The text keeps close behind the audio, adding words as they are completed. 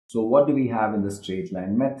So what do we have in the straight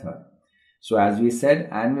line method? So as we said,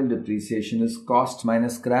 annual depreciation is cost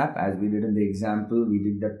minus scrap. As we did in the example, we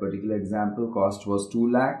did that particular example, cost was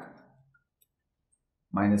 2 lakh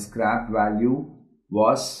minus scrap value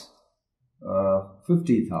was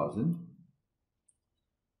 50,000.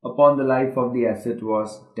 Upon the life of the asset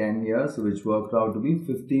was 10 years, which worked out to be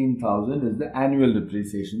 15,000 is the annual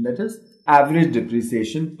depreciation, that is average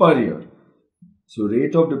depreciation per year. So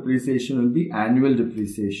rate of depreciation will be annual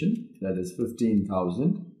depreciation, that is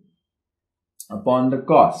 15,000 upon the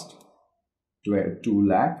cost 2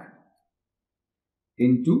 lakh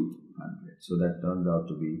into 100. So that turns out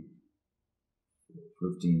to be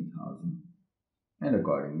 15,000, and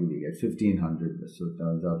accordingly we get 1500. So it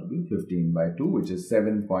turns out to be 15 by 2, which is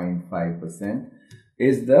 7.5%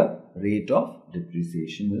 is the rate of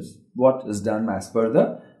depreciation, is what is done as per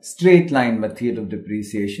the straight line method of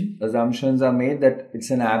depreciation. Assumptions are made that it's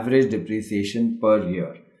an average depreciation per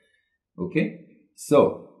year. Okay,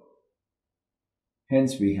 so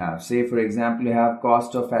hence we have, say for example, you have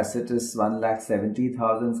cost of asset is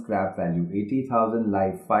 1,70,000, scrap value 80,000,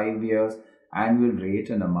 life 5 years, annual rate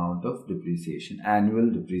and amount of depreciation, annual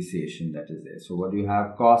depreciation that is there. So what do you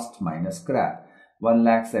have? Cost minus scrap,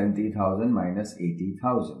 1,70,000 minus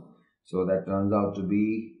 80,000. So that turns out to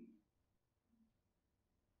be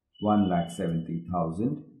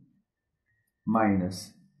 1,70,000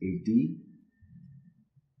 minus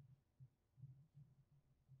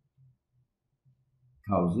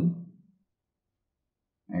 80,000,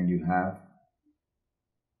 and you have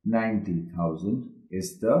 90,000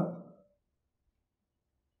 is the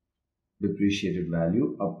depreciated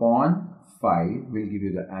value upon 5 will give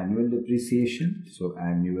you the annual depreciation. So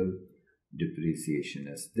annual depreciation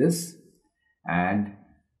is this, and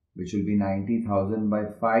which will be 90,000 by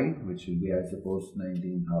 5, which will be, I suppose,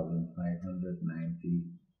 19,590,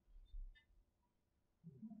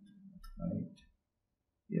 right?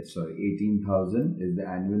 Yes, sorry, 18,000 is the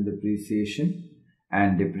annual depreciation,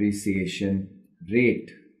 and depreciation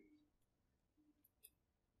rate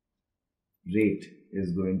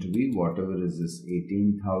is going to be whatever is this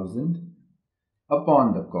 18,000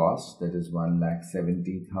 upon the cost, that is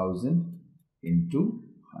 1,70,000 into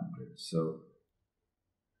 100. So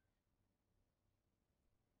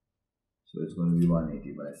it's going to be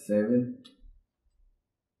 180 by 7,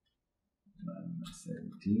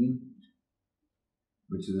 17,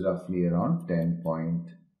 which is roughly around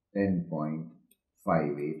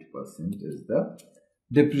 10.58% is the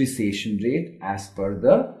depreciation rate as per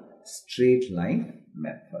the straight line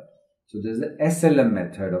method. So there is the SLM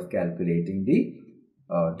method of calculating the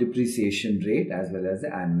depreciation rate as well as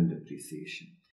the annual depreciation.